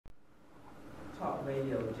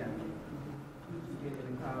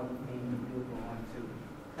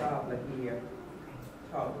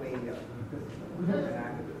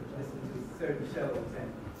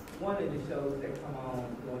one of the shows that come on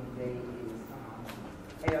during the day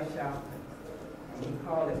is Al Sharpton. And he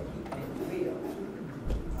called it Keeping It Real.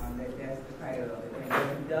 That's the title of it. And what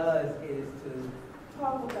he does is to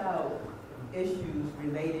talk about issues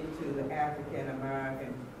related to the African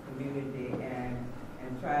American community and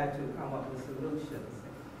try to come up with solutions.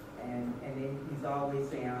 And then he's always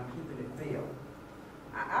saying, I'm keeping it real.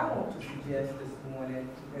 I want to suggest this morning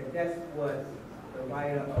that that's what the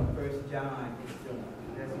writer of 1 John is doing.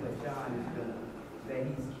 That's what John is doing. That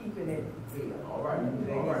he's keeping it real. All right.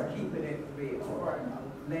 That he's keeping it real. All right.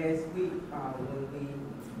 Last week, when we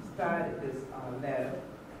started this letter,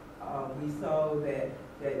 we saw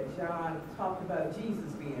that John talked about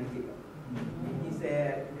Jesus being real. And he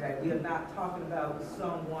said that we are not talking about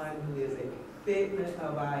someone who is a figment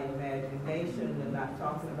of our imagination. We're not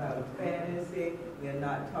talking about a fantasy. We're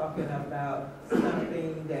not talking about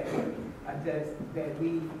something that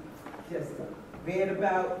we just read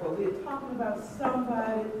about, but we're talking about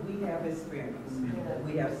somebody we have experienced.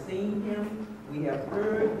 We have seen him, we have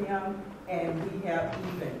heard him, and we have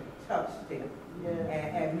even touched him.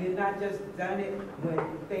 And we've not just done it when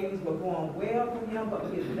things were going well for him, but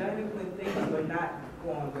we've done it when things were not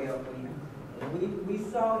going well for him. We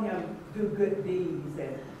saw him do good deeds,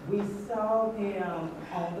 and we saw him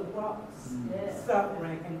on the cross,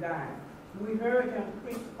 suffering and dying. We heard him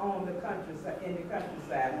preach on the countryside, in the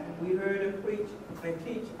countryside. We heard him preach and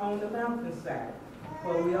teach on the mountainside.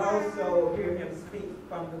 But we also hear him speak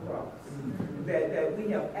from the cross. That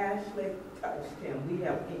we have actually touched him. We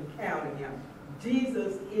have encountered him.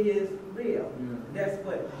 Jesus is real. That's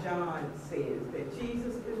what John says, that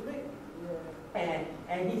Jesus is real.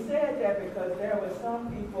 And he said that because there were some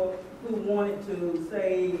people who wanted to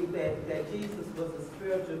say that Jesus was a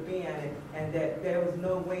spiritual being and that there was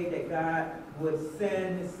no way that God would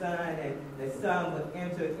send his son and the son would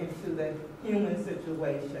enter into the human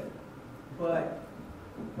situation. But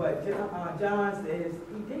John says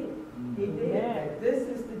he did. He did. That this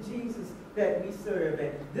is the Jesus that we serve.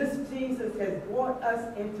 And this Jesus has brought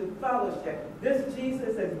us into fellowship. This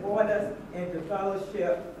Jesus has brought us into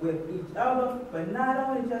fellowship with each other, but not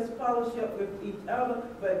only just fellowship with each other,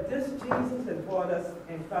 but this Jesus has brought us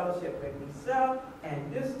in fellowship with himself,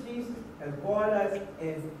 and this Jesus has brought us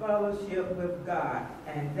in fellowship with God,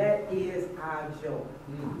 and that is our joy.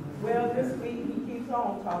 Well, this week he keeps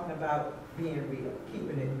on talking about being real,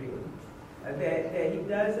 keeping it real. That he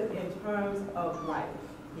does it in terms of life.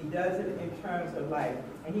 He does it in terms of life.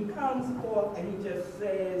 And he comes forth and he just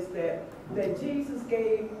says that Jesus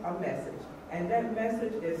gave a message. And that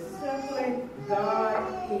message is simply,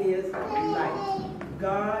 God is light.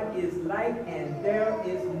 God is light, and there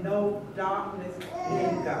is no darkness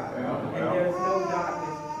in God. And there is no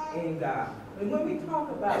darkness in God. And when we talk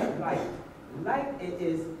about light, light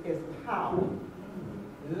is power.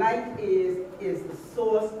 Light is the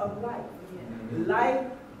source of life.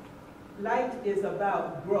 Light is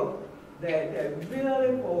about growth. That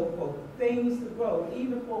really for things to grow,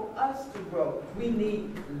 even for us to grow, we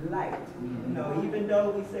need light. You know, even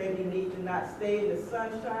though we say we need to not stay in the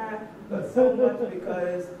sunshine, but so much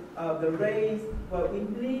because of the rays, but we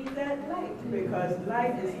need that light because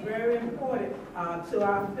light is very important to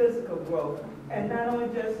our physical growth. And not only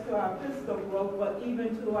just to our physical growth, but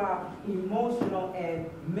even to our emotional and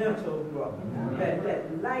mental growth.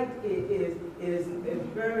 That light is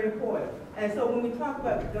very important. And so when we talk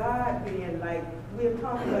about God being light, we're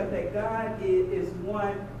talking about that God is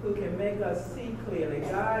one who can make us see clearly.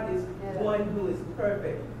 God is one who is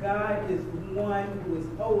perfect. God is one who is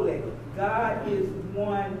holy. God is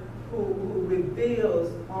one who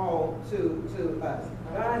reveals all to us.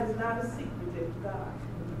 God is not a secretive God.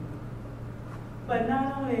 But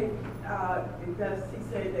not only does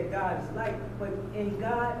he say that God is light, but in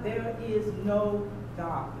God there is no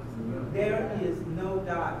darkness. There is no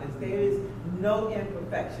darkness. There is no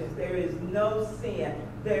imperfections. There is no sin.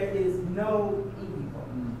 There is no evil.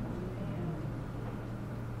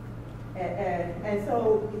 And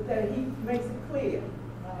so that he makes it clear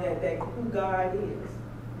that who God is.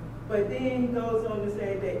 But then he goes on to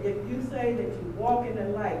say that if you say that you walk in the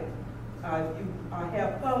light, you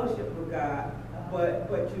have fellowship with God,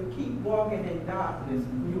 but you keep walking in darkness,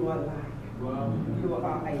 you are lying. Wow. You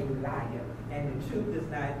are a liar, and the truth is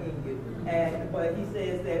not in you. But he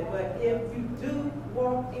says that, but if you do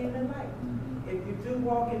walk in the light, if you do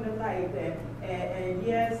walk in the light, and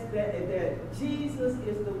yes, that Jesus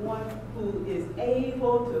is the one who is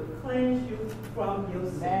able to cleanse you from your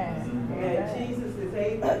sins. That Jesus is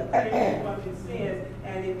able to cleanse you from your sins.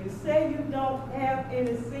 And if you say you don't have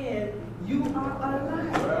any sin, you are a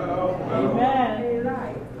liar. Amen. A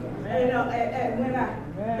liar. And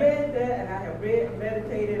read that, and I have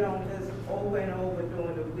meditated on this over and over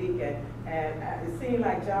during the week, and it seemed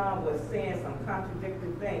like John was saying some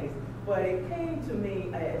contradictory things. But it came to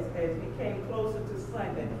me as we came closer to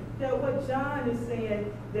Sunday that what John is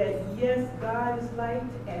saying, that yes, God is light,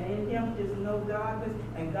 and in him is no darkness,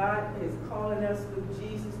 and God is calling us through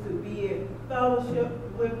Jesus to be in fellowship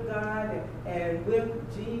with God and with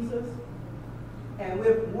Jesus and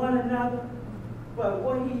with one another. But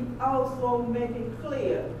what he also making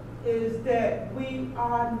clear is that we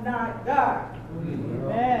are not God.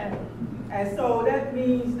 Amen. And so that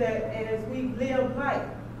means that as we live life,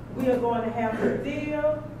 we are going to have to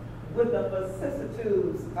deal with the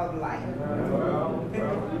vicissitudes of life.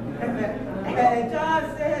 And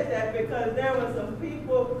John said that because there were some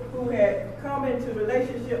people who had come into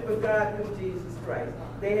relationship with God through Jesus Christ.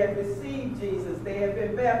 They had received Jesus. They had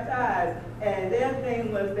been baptized. And their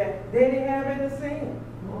thing was that they didn't have any sin.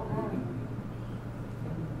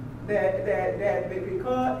 That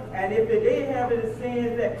because, and if they did have any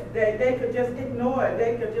sins, that they could just ignore it.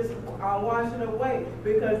 They could just wash it away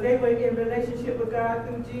because they were in relationship with God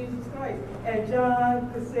through Jesus Christ. And John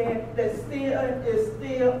is saying that still is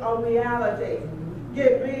still a reality.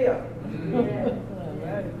 Get real.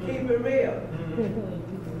 Keep it real.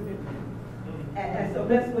 And so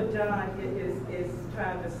that's what John is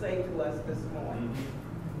trying to say to us this morning.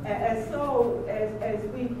 And so as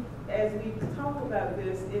we talk about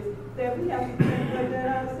this, is that we have to think about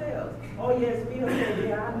that ourselves. Oh yes, we okay,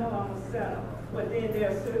 yeah, I know I'm a sinner. But then there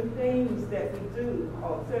are certain things that we do,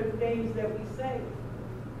 or certain things that we say,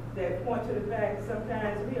 that point to the fact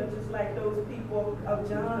sometimes we are just like those people of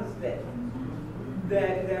John's day.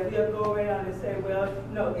 That we'll go around and say, well,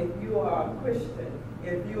 no, if you are a Christian,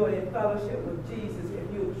 if you are in fellowship with Jesus, if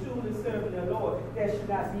you're truly serving the Lord, there should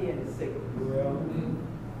not be any sickness. Well,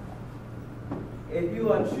 if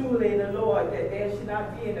you are truly in the Lord, that there should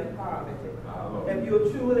not be any poverty. If you're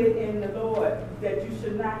truly in the Lord, that you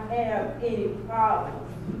should not have any problems.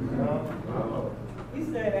 We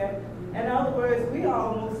say that. In other words, we are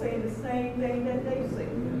almost saying the same thing that they say.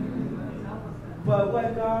 But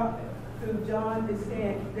what God, through John, is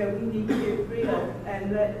saying, that we need to get real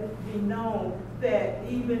and let it be known that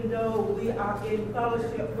even though we are in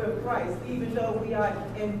fellowship with Christ, even though we are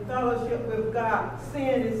in fellowship with God,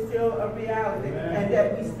 sin is still a reality. Amen. And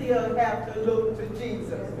that we still have to look to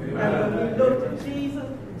Jesus. Amen. And when we look to Jesus,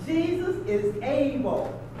 Jesus is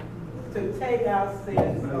able to take our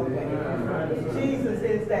sins away. Amen. Jesus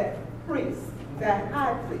is that priest, that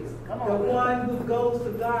high priest, the one who goes to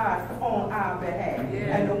God on our behalf,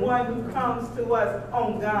 and the one who comes to us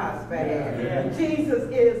on God's behalf. Jesus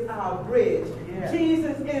is our bridge.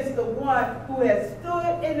 Jesus is the one who has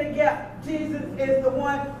stood in the gap. Jesus is the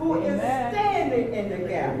one who is standing in the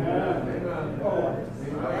gap.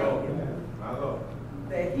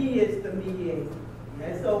 That he is the mediator.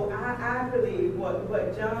 And so I believe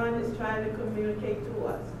what John is trying to communicate to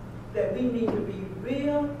us, that we need to be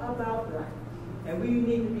real about life. And we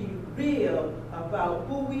need to be real about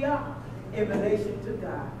who we are in relation to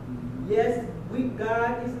God. Yes,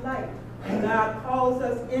 God is light. And God calls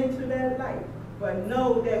us into that light. But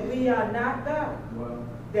know that we are not God. Wow.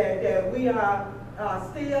 That we are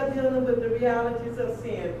still dealing with the realities of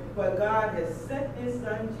sin. But God has sent his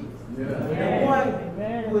son Jesus. The one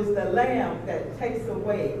who is the Lamb that takes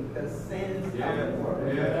away the sins of the world.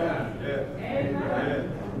 Amen.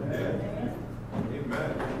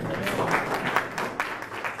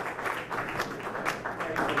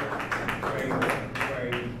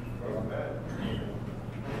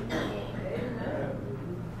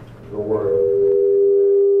 The word.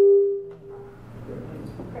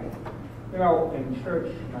 You know, in church,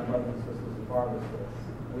 my brothers and sisters, as Barbra says,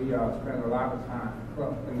 we spend a lot of time,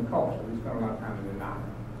 well, in the culture, we spend a lot of time in denial.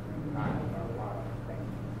 Denial about a lot of things.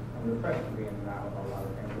 And we're pressed to be in denial about a lot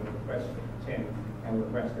of things. And we're pressed to pretend, and we're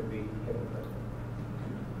pressed to be hypocrites.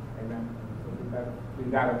 Amen? So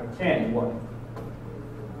we've got to pretend what?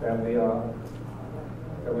 That we are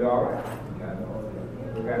right. We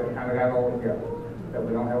kind of got it all together. That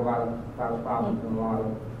we don't have a lot of problems and a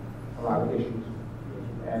lot of issues.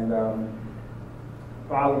 And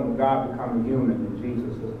following God becoming human in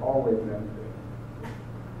Jesus has always been,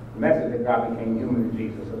 the message that God became human in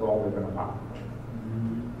Jesus has always been a problem.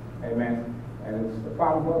 Amen? And it's a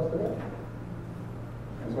problem for us today.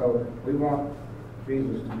 And so we want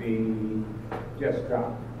Jesus to be just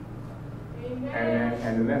God.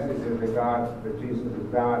 And the message is that Jesus is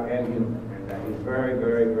God and human, and that he's very,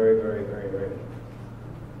 very, very, very, very, very.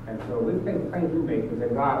 And so we think the claim we make is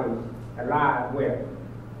that God is alive where?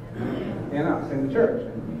 In us, in the church.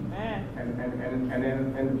 And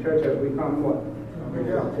in the church as we come what?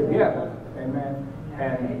 Together. Amen.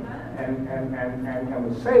 And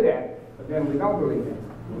we say that, but then we don't believe it.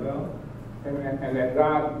 Well, and that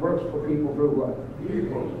God works for people through what?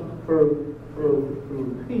 Through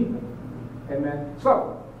people. Amen.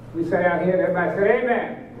 So we say out here, everybody say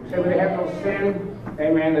amen. We say we have no sin,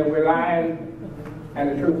 amen, that we're lying, and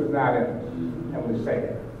the truth is not in us. And we say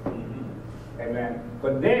that. Amen.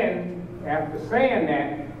 But then, after saying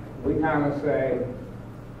that, we kind of say,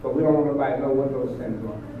 but we don't want nobody to know what those sins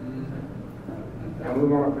are. And we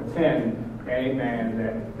want to pretend, amen,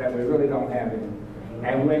 that we really don't have any.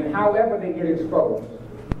 And when, however they get exposed,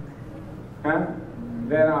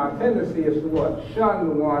 then our tendency is to what? Shun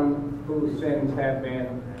the one whose sins have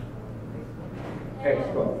been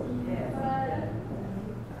exposed.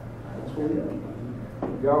 That's what we do.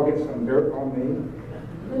 Y'all get some dirt on me,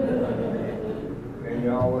 then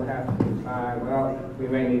y'all will have to decide, well, we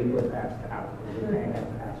may need to put pastor out. We may have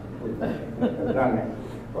pastor. We've done that.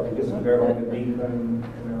 Or to get some dirt on the deacon,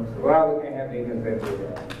 so, well, we can't have deacons that do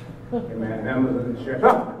that. Amen. Members of the church, I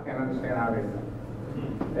can't understand how they do.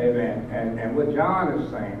 Amen. And what John is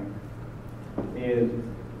saying is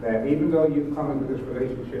that even though you've come into this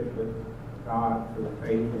relationship with God through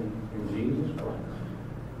faith in Jesus Christ,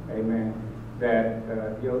 amen, that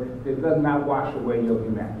it does not wash away your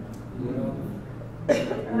humanity.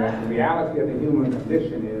 And that the reality of the human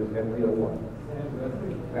condition is that we are what?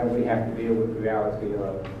 That we have to deal with the reality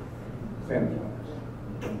of sinfulness.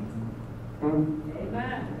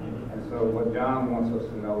 Amen. And so what John wants us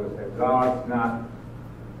to know is that God's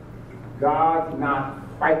not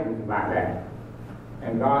frightened by that.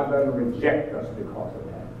 And God doesn't reject us because of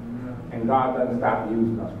that. And God doesn't stop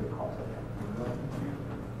using us because of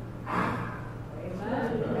that.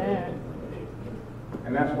 Amen.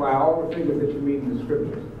 And that's why all the figures that you meet in the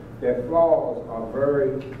scriptures, their flaws are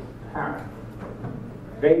very apparent.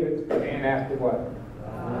 David's man after what?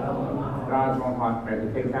 God's own heart. As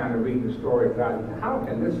you take time to read the story of God, how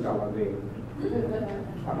can this fellow be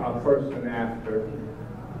a person after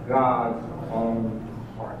God's own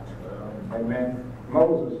heart? Amen.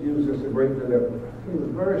 Moses used this a great deliverer. He was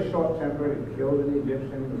very short-tempered. He killed an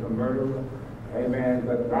Egyptian. He was a murderer. Amen.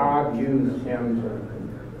 But God used him to,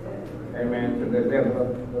 amen, to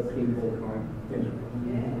deliver the people from Israel.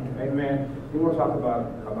 Amen. You want to talk about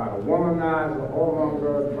a womanizer,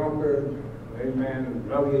 whoremonger, drunkard, amen,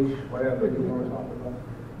 rubbish, whatever you want to talk about.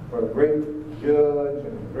 For a great judge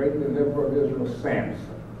and a great deliverer of Israel,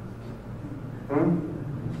 Samson.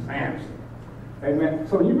 Samson. Amen.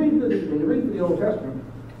 So when you read the Old Testament,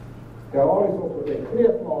 there are all these folks with their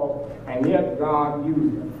clear flaws, and yet God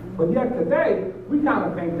used them. But yet today, we kind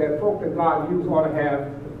of think that folks that God used ought to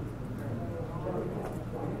have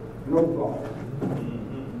no flaws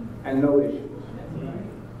and no issues.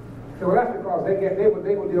 So well, that's because they were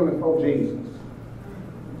dealing with Jesus.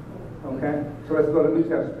 Okay? So let's go to the New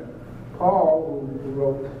Testament. Paul, who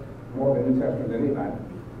wrote more of the New Testament than anybody,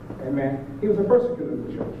 amen, he was a persecutor of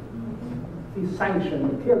the church. He sanctioned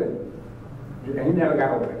the killing. And he never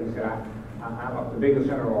got over it. He said, I'm the biggest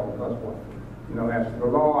sinner of all plus one. As the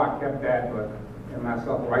law, I kept that, but in my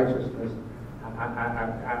self-righteousness,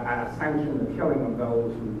 I sanctioned the killing of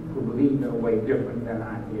those who believed in a way different than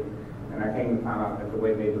I did. And I came to find out that the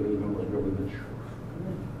way they believed in was really the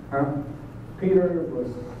truth. Peter was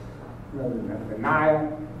in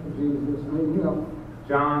denial of Jesus. I mean,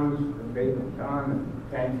 John,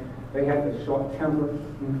 they had the short temper.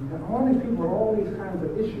 And all these people with all these kinds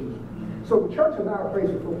of issues. So the church is not a place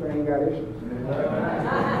for folks that ain't got issues. I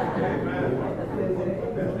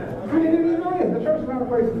mean, the church is not a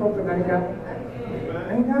place for folks that ain't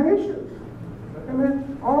got issues.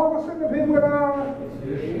 Amen. All of us sitting up here with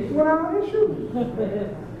our issues.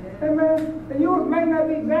 Amen. And yours may not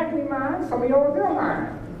be exactly mine. Some of yours are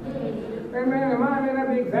mine. Amen. And mine may not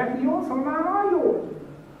be exactly yours. Some of mine are yours.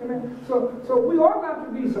 Amen. So we ought not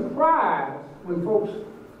to be surprised when folks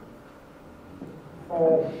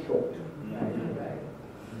fall short.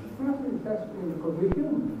 That's because we're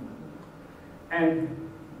human. And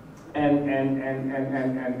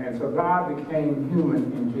so God became human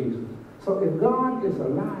in Jesus. So if God is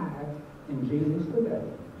alive in Jesus today,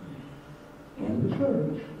 in the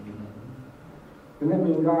church, then that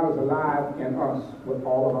means God is alive in us with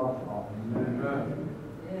all of our flaws.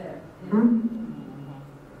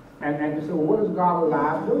 And you say, well, what is God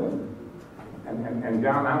alive doing? And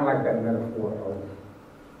John, I don't like that metaphor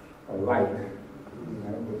of light.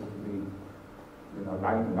 It was the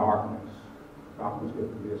light and darkness. Darkness gets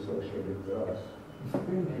to be associated with us.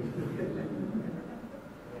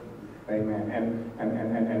 Amen.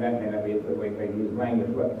 And that may not be the way they use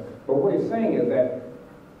language, but what he's saying is that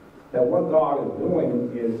what God is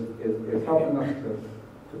doing is helping us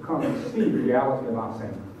to come and see the reality of our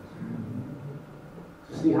sin,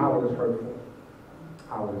 to see how it is hurtful,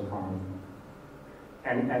 how it is harmful,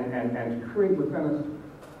 and to create within us,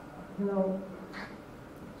 you know,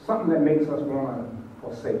 something that makes us want to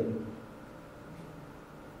forsake it,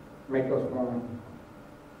 make us want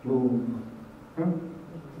to move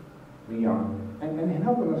beyond, and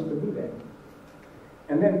helping us to do that.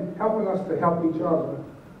 And then helping us to help each other,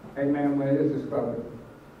 amen, when it is discovered,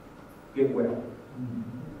 get well.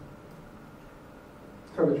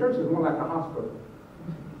 So the church is more like a hospital.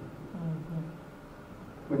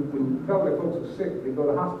 When you felt that folks are sick, they go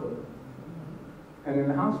to the hospital. And in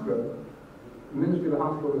the hospital, the ministry of the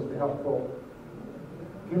hospital is to help folks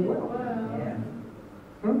get well. Yeah.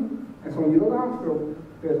 And so when you go to the hospital,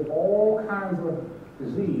 there's all kinds of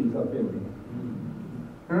disease up in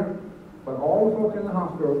there. But all the folks in the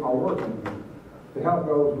hospital are working to help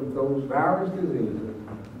those with those various diseases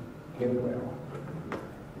get well.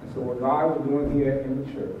 And so what God is doing here in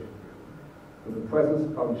the church, with the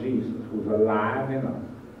presence of Jesus, who's alive in us,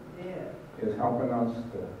 is helping us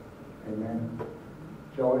to, amen,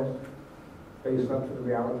 Joyce, face up to the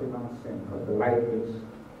reality of our sin, because the light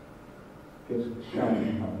gets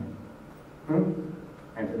shown on it.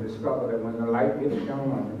 And to discover that when the light gets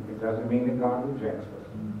shown on it, it doesn't mean that God rejects us.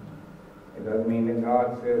 It doesn't mean that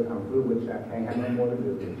God says, I'm through with you, I can't have no more to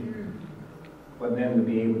do with you. But then to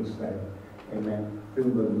be able to say, amen,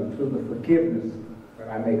 through the forgiveness that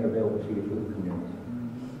I make available to you through the community.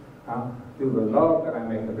 Through the love that I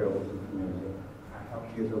make available to the community, I help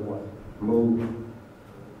you to what? Move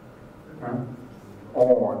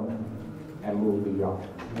on and move beyond.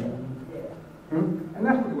 And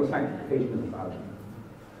that's what sanctification is about.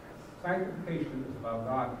 Sanctification is about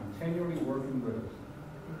God continually working with us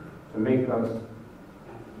to make us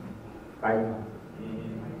like God.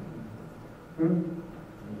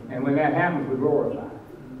 And when that happens, we glorify.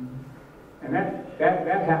 And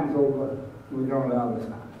that happens over when we go on the other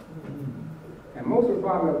side. And most of the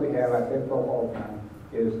problem that we have, I say folk all the time,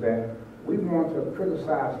 is that we want to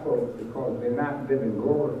criticize folks because they're not living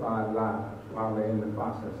glorified lives while they're in the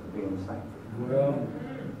process of being sanctified. Well,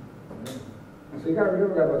 and so you got to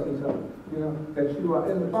remember that about yourself, you know, that you are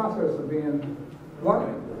in the process of being what?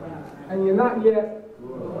 And you're not yet.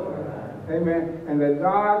 Amen. And that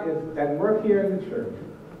God is at work here in the church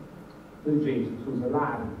through Jesus, who's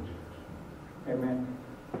alive in the church. Amen.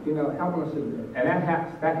 You know, helping us to do that. And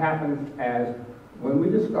that happens as when we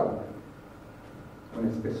discover it, when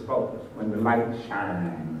it's disposed, when the light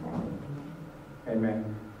shines on it. Amen.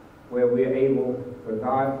 Where we're able, for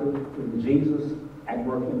God through Jesus at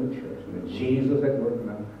work in the church, and the Jesus at work in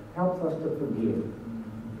us, helps us to forgive.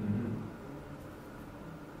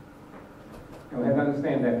 And we have to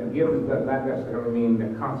understand that forgiveness does not necessarily mean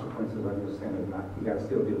that consequences of your sin is not. You got to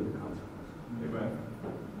still deal with the consequences. Amen.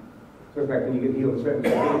 Just like when you get healed of certain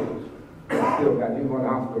diseases, you still got you go to the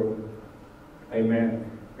hospital. Amen.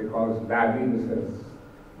 Because diabetes says,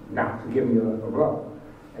 now to give you a blood.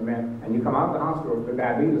 Amen. And you come out of the hospital, the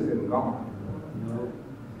diabetes isn't gone.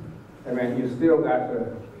 Amen. You still got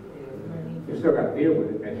to deal with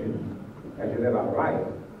it as you live out life.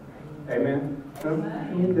 Amen.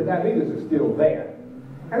 The diabetes is still there.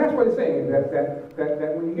 And that's what it's saying,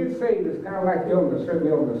 that when you get saved, it's kind of like illness, certain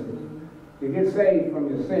illnesses. You get saved from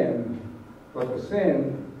your sin, but the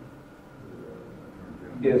sin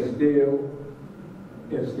is still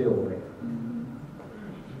there.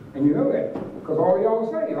 And you know that, because all y'all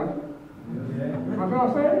are saved, right? Aren't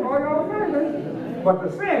y'all saved? All y'all are saved. But the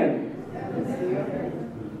sin,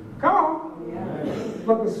 come on.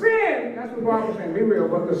 But the sin, that's what Barbra was saying, be real,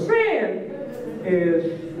 but the sin is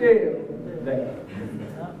still there.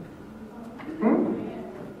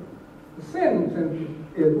 The sin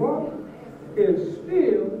is what? Is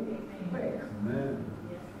still there. Amen.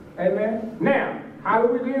 Amen. Now, how do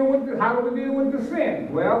we deal with the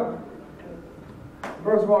sin? Well,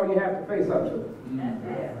 first of all, you have to face up to it.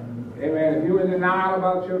 Amen. If you're in denial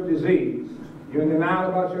about your disease, you're in denial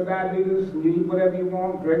about your diabetes, and you eat whatever you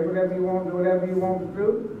want, drink whatever you want, do whatever you want to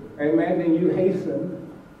do, amen, then you hasten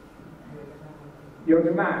your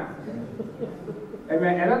demise.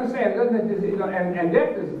 Amen. And understand, doesn't it, you know, and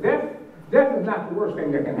death is not the worst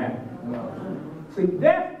thing that can happen. See,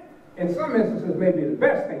 death, in some instances, may be the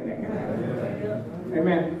best thing that can happen.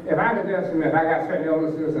 Amen. If I got certain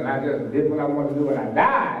illnesses and I just did what I wanted to do and I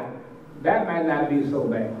died, that might not be so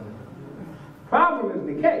bad. Problem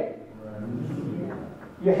is decay.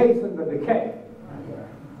 You hasten the decay.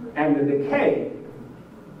 And the decay,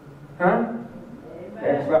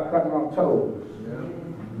 that's like cutting off toes.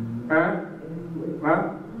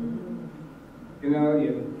 You know,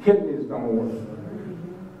 your kidneys don't work.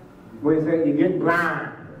 What you say? You get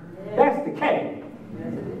blind.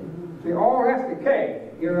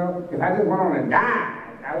 You know, if I just went on and died,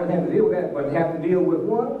 I wouldn't have to deal with that, but have to deal with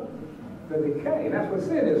what? The decay. That's what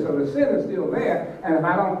sin is. So the sin is still there, and if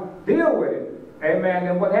I don't deal with it, amen,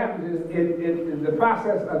 then what happens is the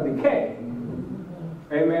process of decay,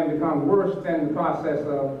 amen, becomes worse than the process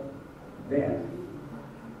of death.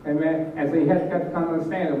 Amen. And so you have to come to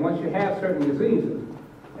understand that once you have certain diseases,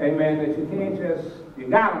 amen, that you can't just, you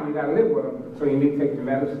got them, you got to live with them. So you need to take your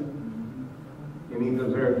medicine. You need to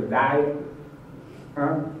observe the diet.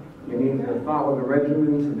 Huh? You need to follow the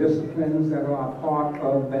regimens, the disciplines that are part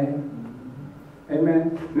of that.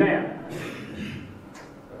 Amen. Now,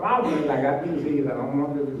 the problem is I got the disease, I don't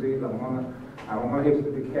want the disease, I don't want to hit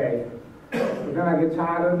the decay. But then I get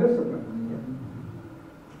tired of discipline.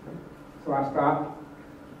 So I stop,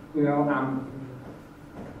 you know,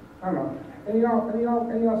 I don't know. Any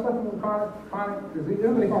y'all suffer from chronic disease?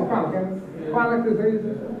 Everybody call chronic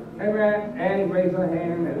diseases. Amen. Annie raised her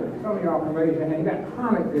hand, and some of y'all can raise your hand. You got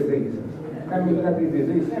chronic diseases. That means you got these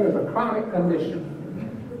diseases. It's a chronic condition.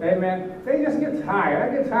 Amen. They just get tired. I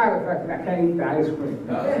get tired of the fact that I can't eat the ice cream.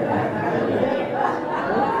 I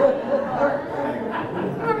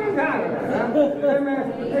get tired of that. Amen.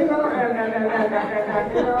 You know, and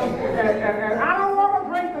I don't want to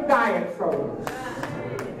drink the diet soda.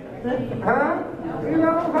 Huh? You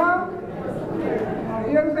know, huh?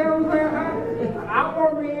 You understand what I'm saying, huh? I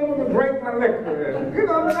want to be able to drink my liquor. You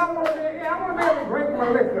know, I want to be able to drink my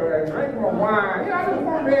liquor and drink my wine. You know, I just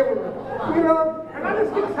want to be able to, you know, and I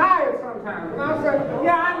just get tired sometimes. And I say,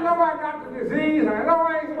 yeah, I know I got the disease, and I know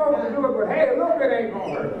I ain't supposed to do it, but hey, a little bit ain't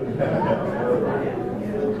going to hurt.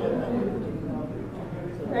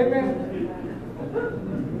 Amen?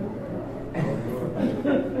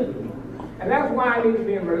 And that's why I need to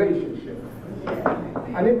be in a relationship.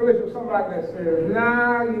 I need to relate with somebody that says,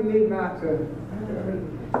 nah, you need not to.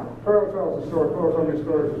 Pearl tells a story. Pearl told me a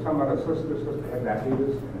story. She was talking about a sister had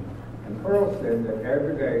diabetes. And Pearl said that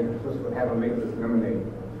every day the sister would have her make this lemonade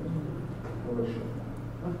full of sugar.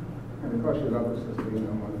 And because she loved her sister, you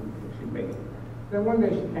know, she made it. Then one day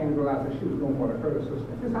she came to realize that she was going to want to hurt her sister.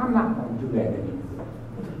 She said, I'm not going to do that anymore.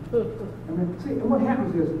 And then, see, and what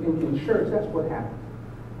happens is in church, that's what happens.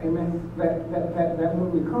 Amen. That when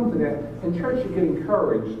we come to that, in church you get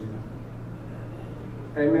encouraged.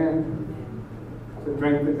 Amen. To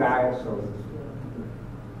drink the diet soda.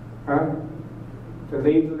 Huh? To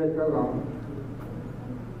leave the liquor alone.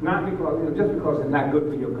 Not because, you know, just because it's not good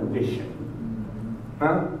for your condition.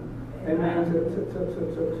 Huh? Amen. To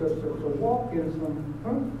walk in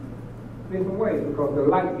some different ways because the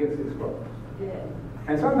light gets exposed. Yeah.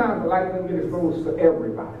 And sometimes the light doesn't get exposed to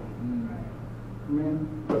everybody. Amen.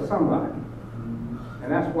 For somebody.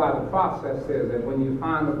 And that's why the process says that when you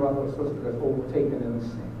find a brother or sister that's overtaken in a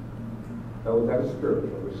sin, those that are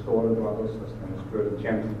spiritual, restore the brother or sister in the spirit of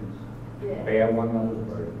gentleness, bear one another's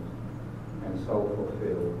burdens, and so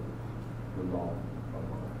fulfill the law of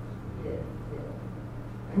Christ.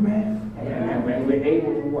 Amen. And when we're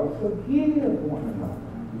able to what? Forgive one another.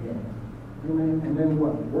 Amen. And then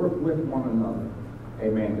what? Work with one another.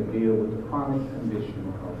 Amen. To deal with the chronic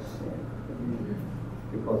condition of sin.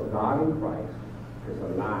 Because God in Christ is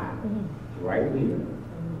alive right here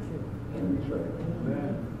in the church.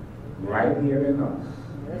 Right here in us.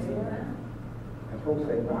 And folks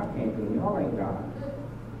say, God can't be, y'all ain't God.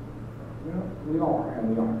 You know, we are and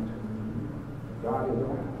we aren't. God is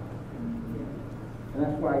alive. And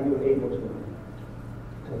that's why you're able to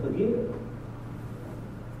forgive.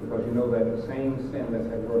 Because you know that the same sin that's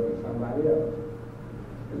at work in somebody else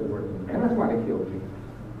is at work in you. And that's why they killed Jesus.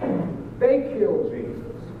 They killed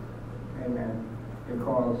Jesus. Amen.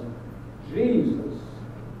 Because Jesus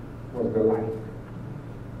was the light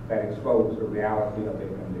that exposed the reality of their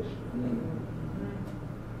condition.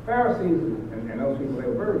 Pharisees and those people, they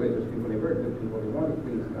were very religious people, they were very good people, they wanted to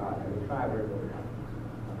please God, and they tried very hard.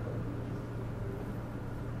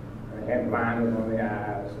 And they had blinders on their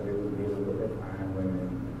eyes, so they would be able to look at fine women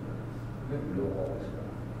and do all this stuff.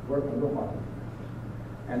 Working real hard.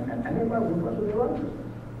 And everybody was impressed with their righteousness.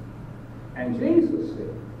 And Jesus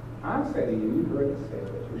said, I say to you, you've heard it said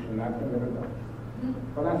that you should not commit adultery.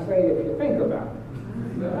 But I say, if you think about it,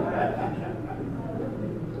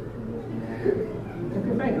 if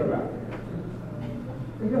you think about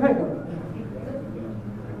it,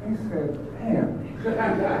 he said, damn.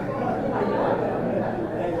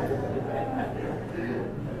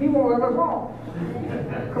 He won't let us off.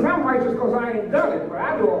 Because I'm righteous because I ain't done it, but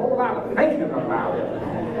I do a whole lot of thinking about it.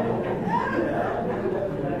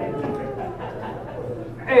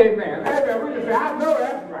 Amen. Amen. We just say, I know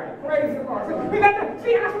that's right. Praise the Lord.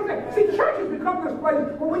 See, church has become this place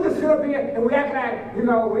where we just sit up here and we act like, you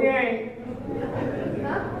know, we ain't.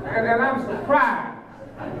 And I'm surprised.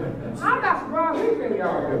 I'm not surprised anything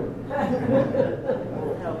y'all do.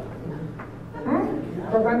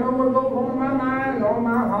 Because I know what goes on in my mind and on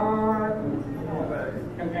my heart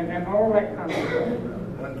and all that kind of stuff.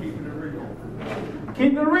 I'm keeping it real.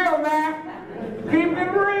 Keep it real, man. Keep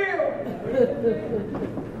it real.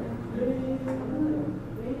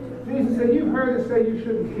 Jesus said, you've heard it say you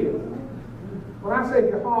shouldn't kill. When I say if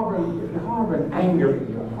you're harboring anger in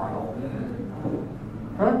your heart,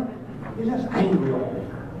 huh? You're just angry all the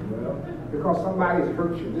time. Because somebody's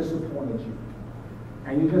hurt you, disappointed you.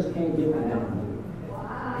 And you just can't get it down.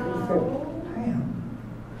 He said, damn.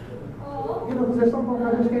 You know, there's some folks I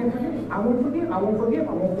just can't forgive. I won't forgive. I won't forgive.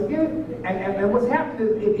 I won't forgive it. And what's happening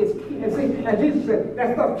is and Jesus said,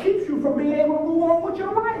 that stuff keeps you from being able to move on with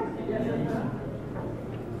your life.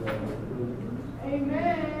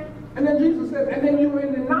 Amen. And then Jesus said, and then you were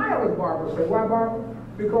in denial, as Barbara said. Why, Barbara?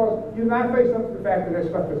 Because you're not faced up to the fact that that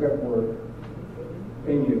stuff is at work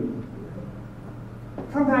in you.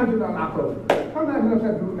 Sometimes you know, sometimes you know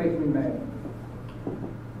something makes me mad.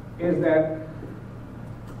 Is that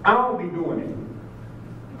I don't be doing it.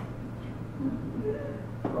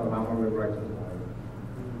 Because I want to live righteous life.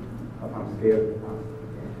 Because I'm scared of the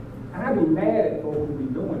consequences. And I be mad at folks who be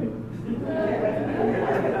doing it.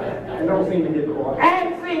 And don't seem to get caught.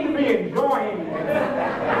 And seem to be enjoying it.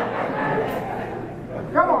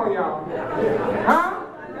 Come on, y'all. Huh?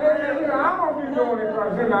 You know, I don't be doing it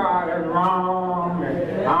because, you know, it's wrong.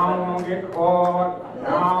 And I don't want to get caught. I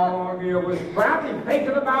don't want to deal with it. But I be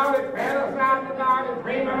thinking about it, fantasizing about it,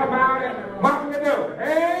 dreaming about it. What can you do?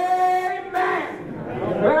 Amen.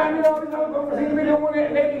 But I know these other folks seem to be doing it,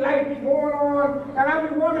 and they be like me going on. And I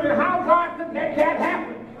be wondering how God could let that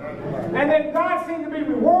happen. And then God seems to be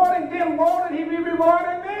rewarding them more than he be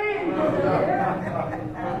rewarding me.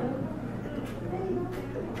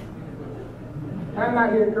 I'm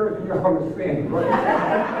not here encouraging y'all to sin.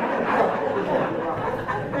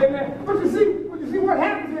 Amen. But you see what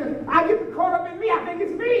happens is I get caught up in me. I think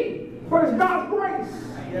it's me. But it's God's grace.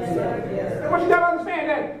 Yes, sir. Yes, sir. But you gotta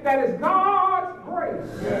understand that is God's grace.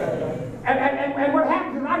 And what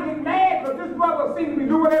happens is I get mad because this brother seems to be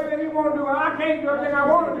doing everything he want to do, and I can't do everything I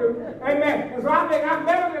want to do. Amen. And so I think I'm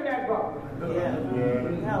better than that brother.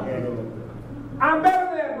 I'm better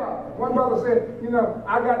than that brother. One brother said, you know,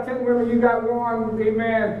 I got 10 women, you got one,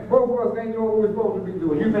 amen. Both of us ain't know what we're supposed to be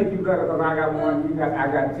doing. You think you better because I got one, I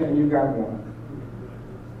got 10, you got one.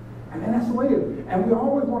 And then that's the way it is. And we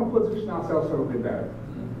always want to position ourselves a little bit better.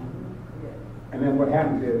 And then what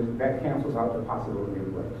happens is that cancels out the possibility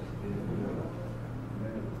of grace.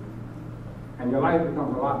 And your life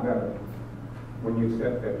becomes a lot better when you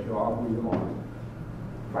accept that you are who you are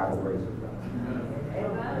by the grace of God.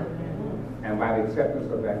 And by the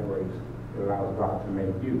acceptance of that grace, it allows God to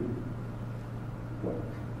make you what?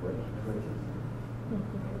 Gracious.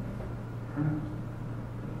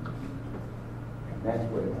 And that's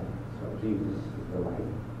what it happens. So Jesus is the light.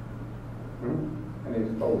 And it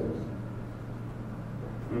exposes.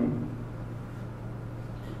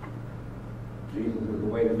 Jesus is the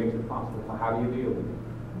way that makes it possible. So how do you deal with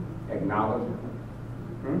it? Acknowledge it.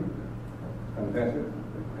 Confess it.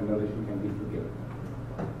 And know that you can be forgiven.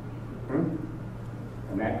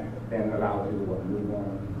 And that then allows you to move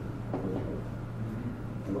on with faith.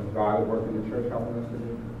 And what God is working in the church helping us to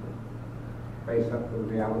do, face up to the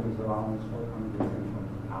realities of our own shortcomings and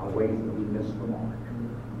our ways that we miss the mark.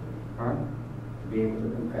 To be able to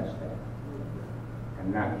confess that.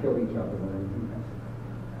 And not kill each other when we confess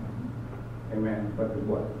it. Amen. But to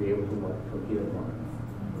what? Be able to what? Forgive one another.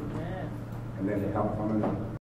 Amen. And then to help one another.